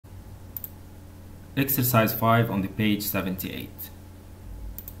Exercise 5 on the page 78.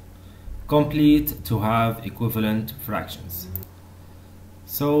 Complete to have equivalent fractions.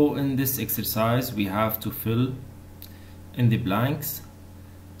 So in this exercise we have to fill in the blanks.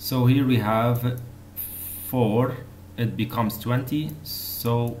 So here we have 4, it becomes 20,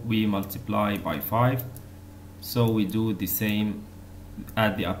 so we multiply by 5. So we do the same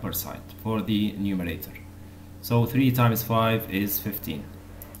at the upper side for the numerator. So 3 times 5 is 15.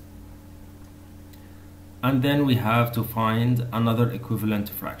 And then we have to find another equivalent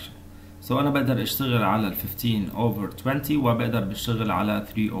fraction. So أنا بقدر أشتغل على 15 over 20 وبقدر بشتغل على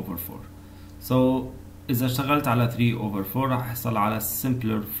 3 over 4. So إذا اشتغلت على 3 over 4 راح أحصل على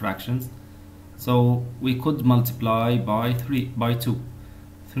simpler fractions. So we could multiply by 2.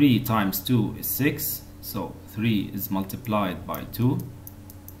 3 times 2 is 6. So 3 is multiplied by 2,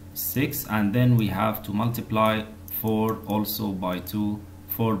 6, and then we have to multiply 4 also by 2.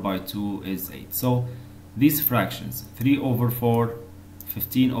 4 by 2 is 8. So these fractions, 3 over 4,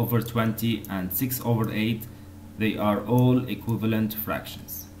 15 over 20, and 6 over 8, they are all equivalent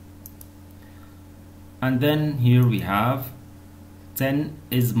fractions. And then here we have 10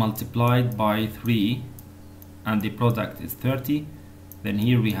 is multiplied by 3 and the product is 30. Then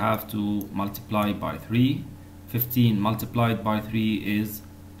here we have to multiply by 3. 15 multiplied by 3 is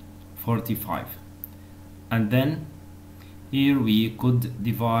 45. And then here we could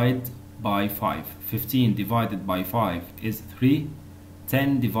divide by 5. 15 divided by 5 is 3.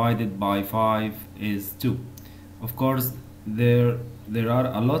 10 divided by 5 is 2. Of course there are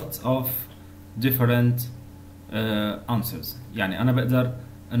a lot of different answers. يعني أنا بقدر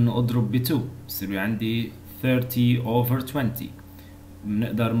إنه أضرب ب 2 بصير عندي 30 over 20.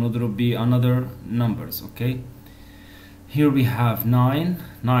 بنقدر نضرب ب another numbers. Okay, here we have 9.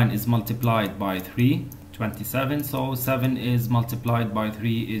 9 is multiplied by 3, 27. So 7 is multiplied by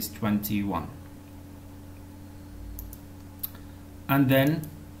 3 is 21. And then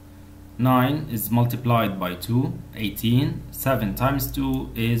 9 is multiplied by 2, 18. 7 times 2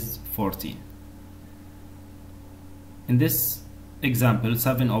 is 14. In this example,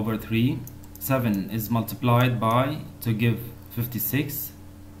 7 over 3, 7 is multiplied by, to give 56,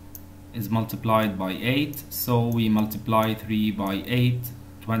 is multiplied by 8. So we multiply 3 by 8,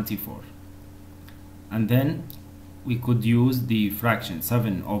 24. And then we could use the fraction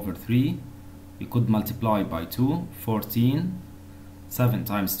 7 over 3. We could multiply by 2, 14. 7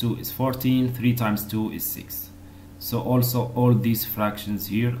 times 2 is 14. 3 times 2 is 6. So also all these fractions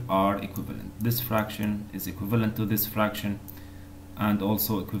here are equivalent. This fraction is equivalent to this fraction and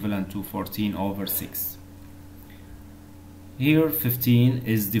also equivalent to 14 over 6. Here 15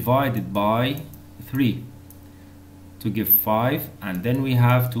 is divided by 3 to give 5, and then we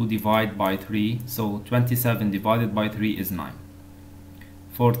have to divide by 3. So 27 divided by 3 is 9.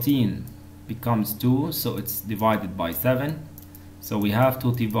 14 becomes 2, so it's divided by 7. So we have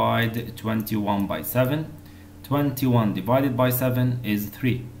to divide 21 by 7. 21 divided by 7 is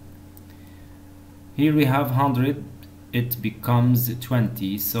 3. Here we have 100, it becomes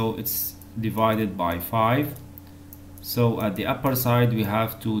 20, so it's divided by 5. So at the upper side we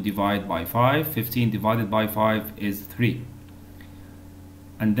have to divide by 5. 15 divided by 5 is 3.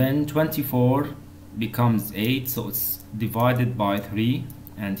 And then 24 becomes 8, so it's divided by 3,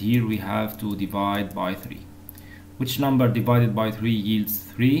 and here we have to divide by 3. Which number divided by 3 yields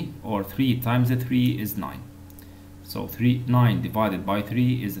 3, or 3 times 3 is 9. So 9 divided by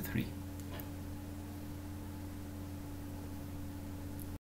 3 is 3.